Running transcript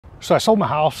So I sold my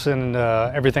house and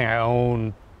everything I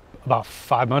own about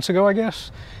 5 months ago, I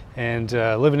guess, and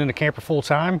living in a camper full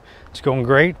time. It's going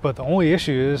great, but the only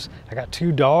issue is I got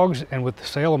 2 dogs, and with the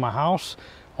sale of my house,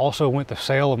 also went the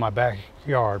sale of my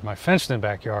backyard, my fenced-in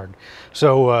backyard.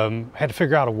 So I had to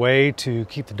figure out a way to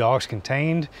keep the dogs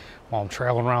contained while I'm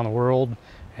traveling around the world,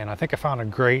 and I think I found a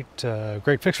great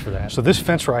fix for that. So this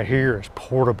fence right here is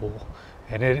portable,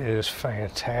 and it is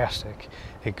fantastic.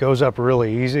 It goes up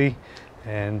really easy,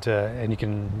 and you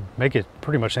can make it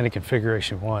pretty much any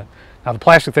configuration you want. Now the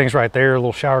plastic things right there,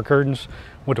 little shower curtains,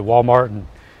 went to Walmart and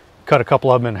cut a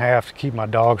couple of them in half to keep my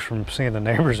dogs from seeing the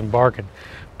neighbors and barking.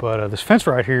 But this fence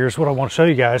right here is what I want to show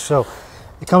you guys. So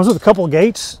it comes with a couple of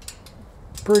gates,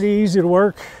 pretty easy to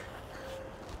work.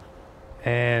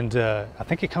 And I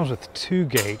think it comes with 2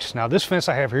 gates. Now this fence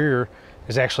I have here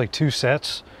is actually 2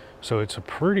 sets, so it's a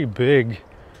pretty big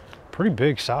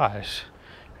size.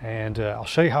 And I'll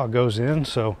show you how it goes in.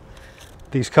 So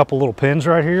these couple little pins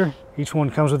right here, each one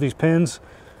comes with these pins.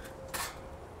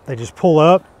 They just pull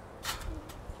up.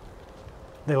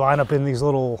 They line up in these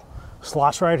little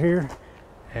slots right here,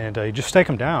 and you just stake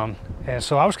them down. And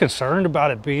so I was concerned about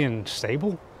it being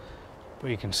stable, but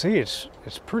you can see it's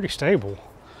pretty stable.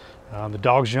 The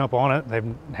dogs jump on it. They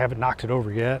haven't knocked it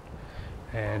over yet,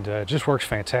 and it just works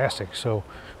fantastic. So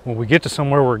when we get to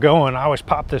somewhere we're going, I always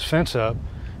pop this fence up,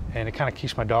 and it kind of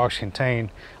keeps my dogs contained.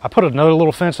 I put another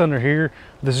little fence under here.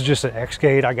 This is just an X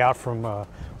gate I got from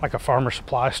like a farmer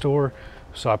supply store.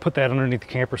 So I put that underneath the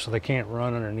camper so they can't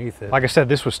run underneath it. Like I said,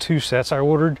 this was 2 sets I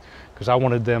ordered because I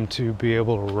wanted them to be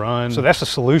able to run. So that's the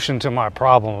solution to my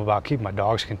problem about keeping my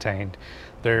dogs contained.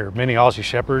 They're mini Aussie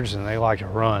Shepherds and they like to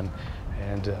run.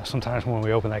 And sometimes when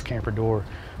we open that camper door,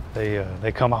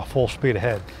 they come out full speed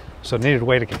ahead. So needed a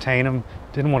way to contain them.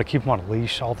 Didn't want to keep them on a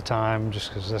leash all the time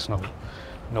just because that's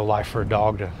no life for a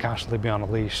dog to constantly be on a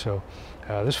leash. So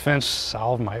this fence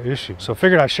solved my issue. So I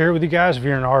figured I'd share it with you guys if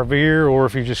you're an RVer, or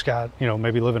if you just got,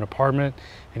 maybe live in an apartment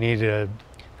and need to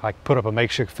like put up a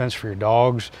makeshift fence for your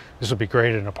dogs. This would be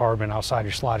great in an apartment outside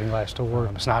your sliding glass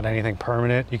door. It's not anything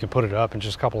permanent. You can put it up in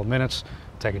just a couple of minutes,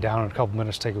 take it down in a couple of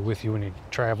minutes, take it with you when you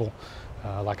travel.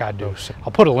 Like I do. So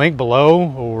I'll put a link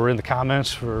below or in the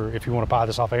comments for if you want to buy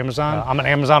this off Amazon. I'm an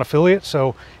Amazon affiliate,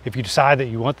 so if you decide that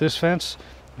you want this fence,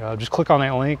 just click on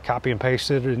that link, copy and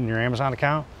paste it in your Amazon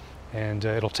account, and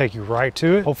it'll take you right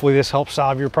to it. Hopefully this helps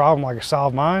solve your problem like it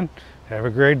solved mine. Have a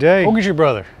great day. Go get your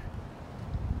brother.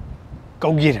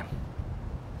 Go get him.